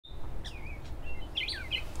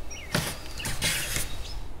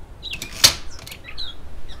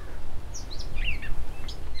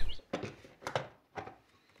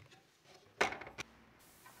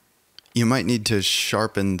You might need to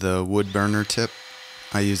sharpen the wood burner tip.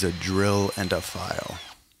 I use a drill and a file.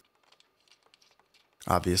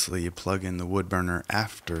 Obviously, you plug in the wood burner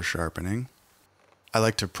after sharpening. I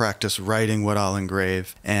like to practice writing what I'll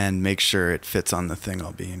engrave and make sure it fits on the thing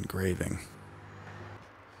I'll be engraving.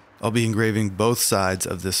 I'll be engraving both sides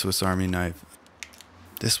of the Swiss Army knife.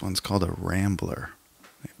 This one's called a Rambler.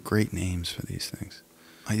 They have great names for these things.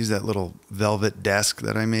 I use that little velvet desk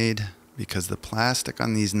that I made because the plastic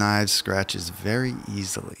on these knives scratches very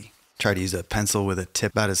easily. Try to use a pencil with a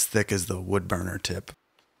tip about as thick as the wood burner tip.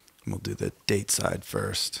 We'll do the date side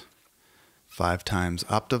first. 5 times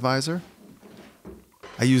Optivisor.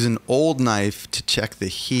 I use an old knife to check the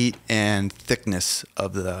heat and thickness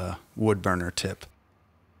of the wood burner tip.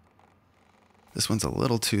 This one's a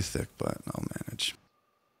little too thick, but I'll manage.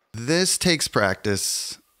 This takes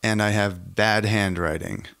practice, and I have bad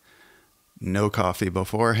handwriting. No coffee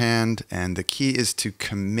beforehand, and the key is to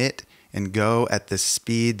commit and go at the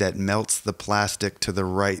speed that melts the plastic to the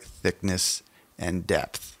right thickness and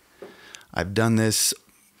depth. I've done this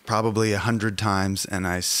probably 100 times, and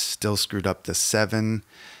I still screwed up the 7,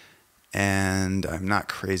 and I'm not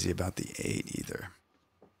crazy about the 8 either.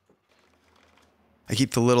 I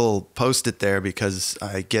keep the little post-it there because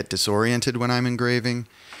I get disoriented when I'm engraving,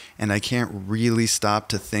 and I can't really stop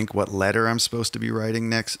to think what letter I'm supposed to be writing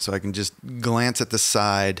next, so I can just glance at the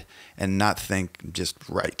side and not think, just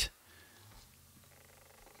write.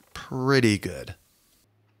 Pretty good.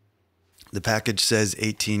 The package says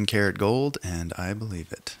 18 karat gold, and I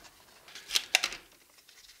believe it.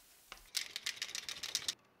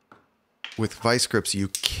 With vice grips, you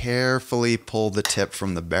carefully pull the tip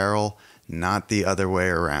from the barrel, not the other way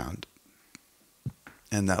around.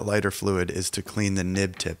 And that lighter fluid is to clean the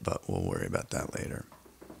nib tip, but we'll worry about that later.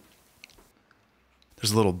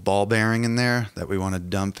 There's a little ball bearing in there that we want to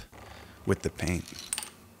dump with the paint.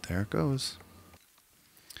 There it goes.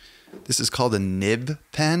 This is called a nib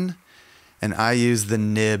pen, and I use the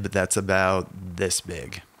nib that's about this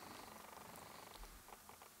big.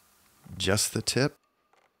 Just the tip.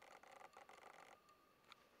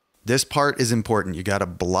 This part is important. You got to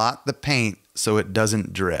blot the paint so it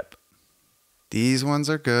doesn't drip. These ones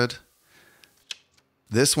are good.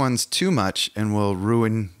 This one's too much and will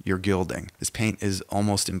ruin your gilding. This paint is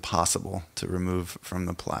almost impossible to remove from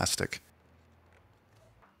the plastic.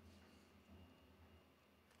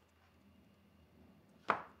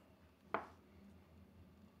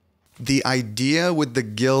 The idea with the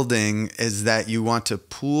gilding is that you want to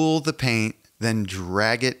pool the paint, then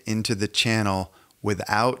drag it into the channel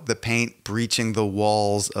without the paint breaching the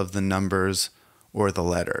walls of the numbers or the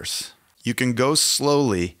letters. You can go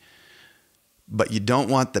slowly, but you don't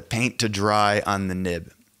want the paint to dry on the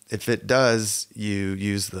nib. If it does, you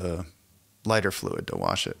use the lighter fluid to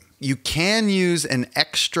wash it. You can use an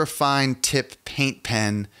extra fine tip paint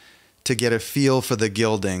pen to get a feel for the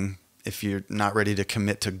gilding if you're not ready to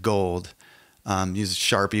commit to gold. Use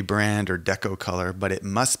Sharpie brand or Deco color, but it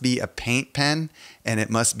must be a paint pen and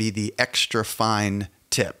it must be the extra fine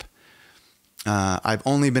tip. I've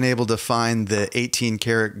only been able to find the 18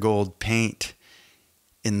 karat gold paint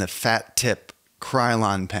in the fat tip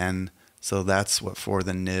Krylon pen, so that's what for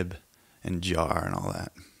the nib and jar and all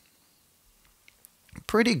that.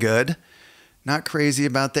 Pretty good. Not crazy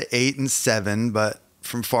about the 8 and 7, but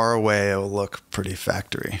from far away it will look pretty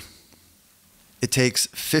factory. It takes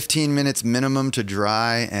 15 minutes minimum to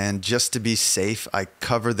dry, and just to be safe, I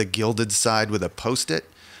cover the gilded side with a Post-it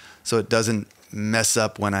so it doesn't mess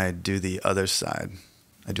up when I do the other side.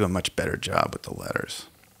 I do a much better job with the letters.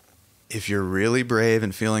 If you're really brave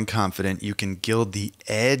and feeling confident, you can gild the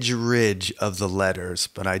edge ridge of the letters,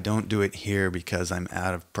 but I don't do it here because I'm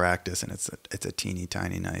out of practice and it's a teeny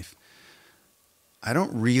tiny knife. I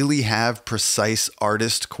don't really have precise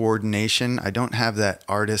artist coordination. I don't have that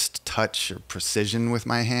artist touch or precision with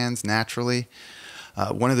my hands naturally.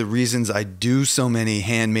 One of the reasons I do so many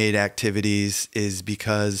handmade activities is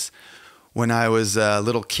because when I was a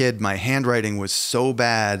little kid, my handwriting was so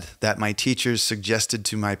bad that my teachers suggested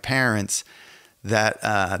to my parents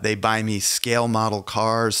that they buy me scale model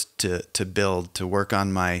cars to build, to work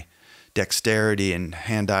on my dexterity and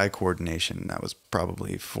hand-eye coordination. That was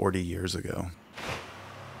probably 40 years ago.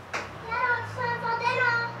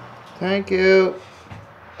 Thank you.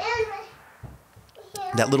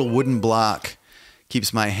 That little wooden block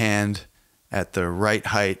keeps my hand at the right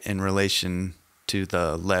height in relation to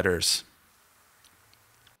the letters.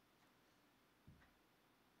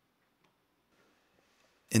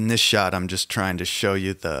 In this shot, I'm just trying to show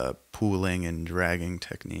you the pooling and dragging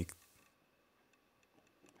technique.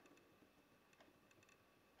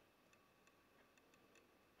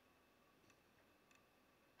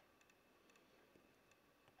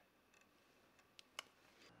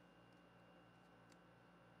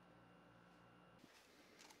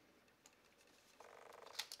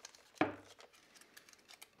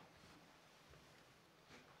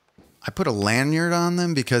 I put a lanyard on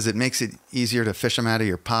them because it makes it easier to fish them out of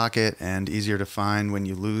your pocket and easier to find when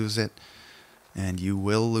you lose it. And you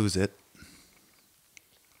will lose it.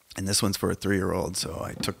 And this one's for a 3-year-old, so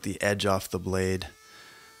I took the edge off the blade.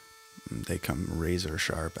 They come razor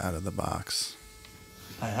sharp out of the box.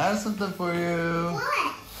 I have something for you.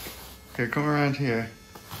 What? Okay, come around here.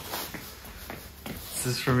 This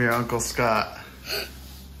is from your Uncle Scott.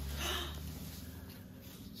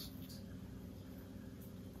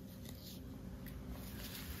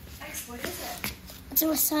 X, what is it? It's a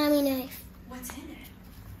wasabi knife. What's in it?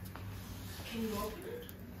 Can you open it?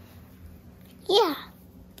 Yeah,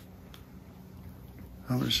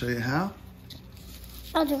 I'm going to show you how.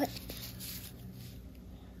 I'll do it.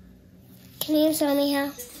 Can you show me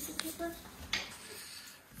how?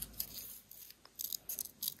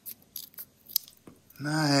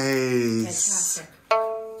 Nice. Fantastic.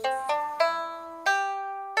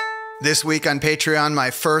 This week on Patreon, my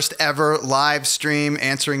first ever live stream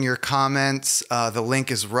answering your comments. The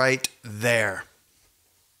link is right there.